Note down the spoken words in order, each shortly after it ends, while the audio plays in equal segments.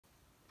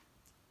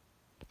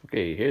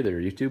Okay, hey there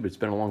YouTube. It's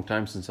been a long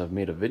time since I've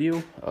made a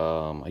video.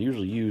 I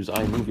usually use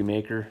iMovie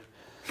Maker,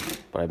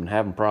 but I've been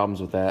having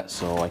problems with that,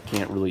 so I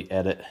can't really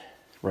edit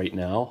right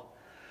now.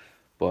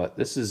 But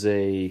this is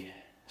a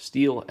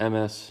Stihl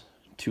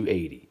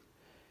MS-280,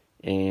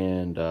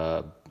 and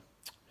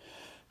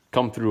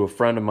come through a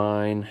friend of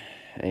mine,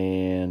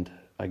 and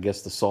I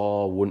guess the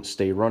saw wouldn't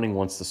stay running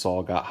once the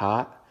saw got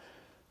hot.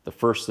 The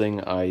first thing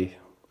I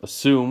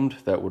assumed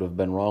that would have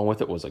been wrong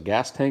with it was a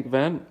gas tank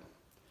vent,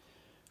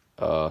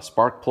 a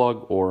spark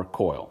plug, or a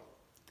coil.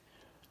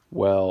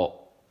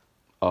 Well,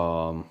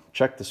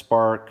 check the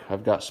spark.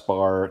 I've got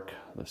spark.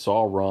 The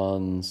saw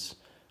runs.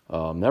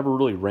 Never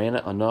really ran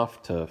it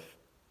enough to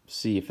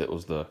see if it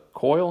was the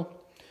coil,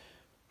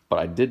 but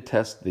I did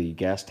test the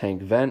gas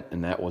tank vent,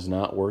 and that was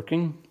not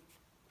working.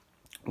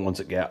 Once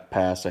it got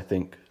past, I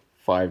think,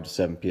 5 to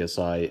 7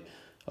 psi,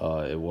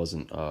 it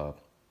wasn't,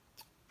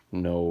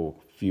 no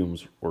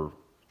fumes or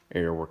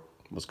air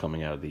was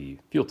coming out of the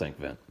fuel tank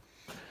vent.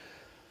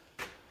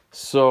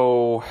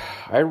 So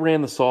I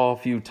ran the saw a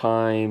few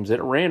times.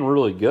 It ran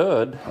really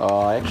good.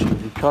 I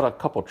actually cut a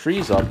couple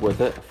trees up with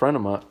it,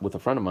 with a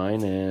friend of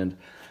mine, and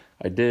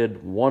I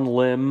did one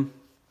limb,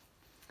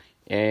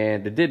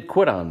 and it did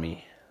quit on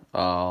me.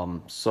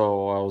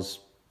 So I was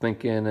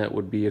thinking it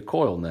would be a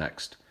coil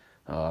next.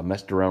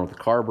 Messed around with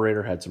the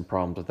carburetor, had some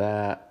problems with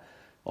that.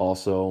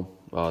 Also,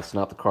 it's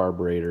not the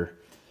carburetor.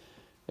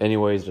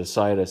 Anyways,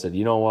 I said,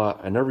 you know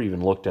what? I never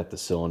even looked at the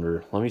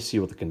cylinder. Let me see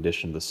what the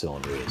condition of the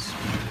cylinder is.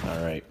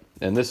 All right.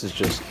 And this is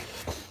just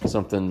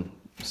something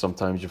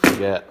sometimes you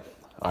forget.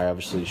 I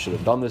obviously should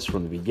have done this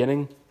from the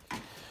beginning.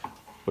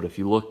 But if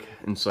you look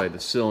inside the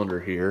cylinder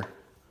here,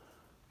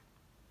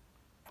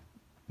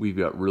 we've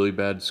got really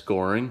bad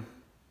scoring.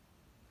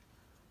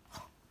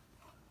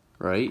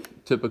 Right?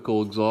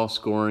 Typical exhaust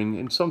scoring.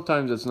 And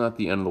sometimes it's not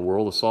the end of the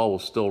world. The saw will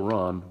still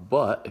run.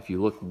 But if you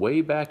look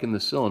way back in the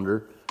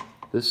cylinder,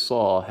 this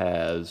saw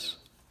has,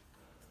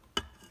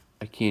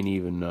 I can't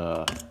even,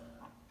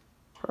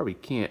 probably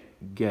can't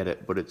get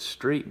it, but it's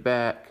straight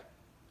back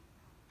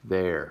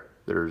there.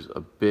 There's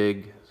a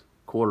big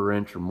 1/4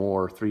 inch or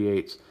more,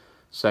 3/8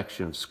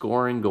 section of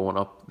scoring going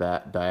up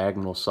that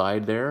diagonal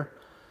side there.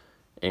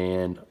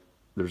 And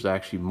there's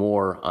actually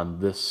more on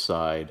this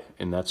side,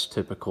 and that's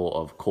typical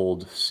of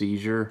cold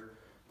seizure.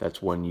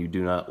 That's when you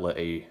do not let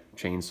a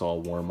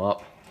chainsaw warm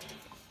up.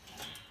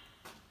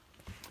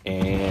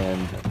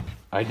 And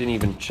I didn't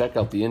even check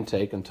out the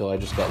intake until I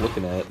just got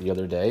looking at it the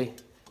other day,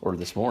 or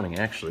this morning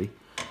actually.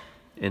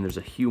 And there's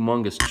a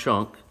humongous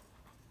chunk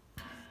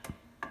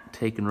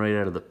taken right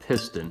out of the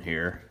piston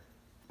here.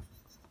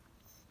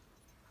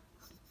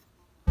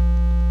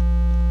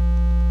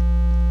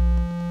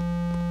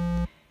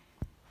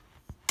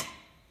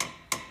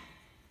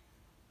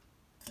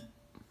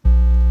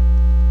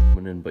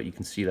 But you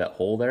can see that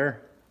hole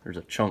there. There's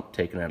a chunk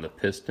taken out of the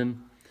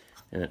piston,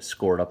 and it's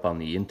scored up on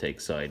the intake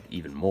side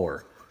even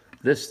more.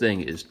 This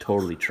thing is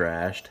totally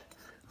trashed.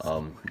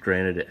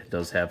 Granted, it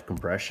does have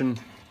compression,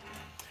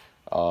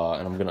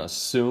 and I'm gonna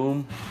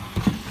assume,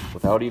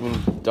 without even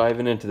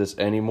diving into this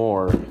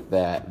anymore,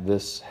 that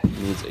this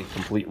needs a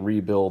complete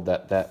rebuild.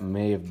 That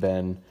may have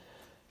been,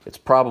 it's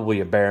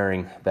probably a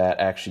bearing that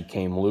actually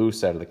came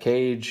loose out of the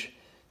cage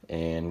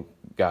and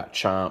got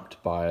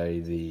chomped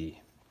by the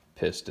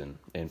piston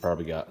and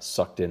probably got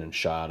sucked in and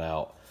shot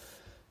out.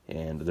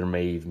 And there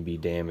may even be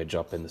damage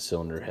up in the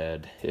cylinder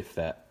head if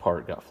that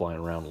part got flying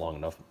around long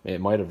enough. It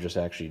might have just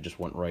actually just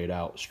went right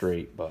out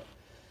straight, but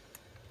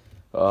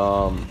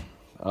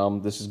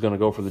this is going to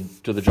go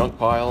to the junk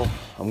pile.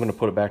 I'm going to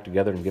put it back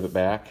together and give it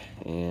back.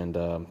 And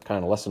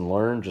kind of lesson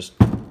learned, just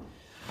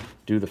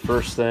do the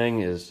first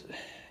thing is,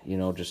 you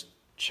know, just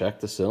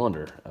check the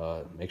cylinder.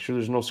 Make sure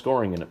there's no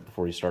scoring in it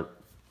before you start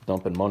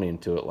dumping money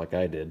into it like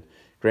I did.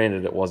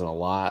 Granted, it wasn't a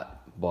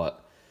lot,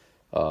 but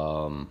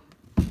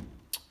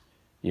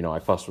you know, I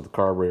fussed with the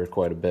carburetor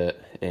quite a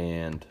bit,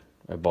 and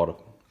I bought a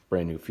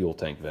brand new fuel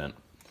tank vent,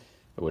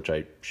 which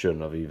I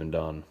shouldn't have even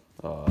done.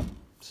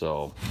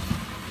 So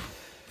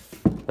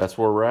that's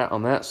where we're at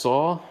on that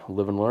saw.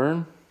 Live and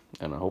learn,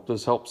 and I hope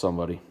this helps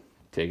somebody.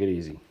 Take it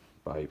easy.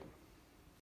 Bye.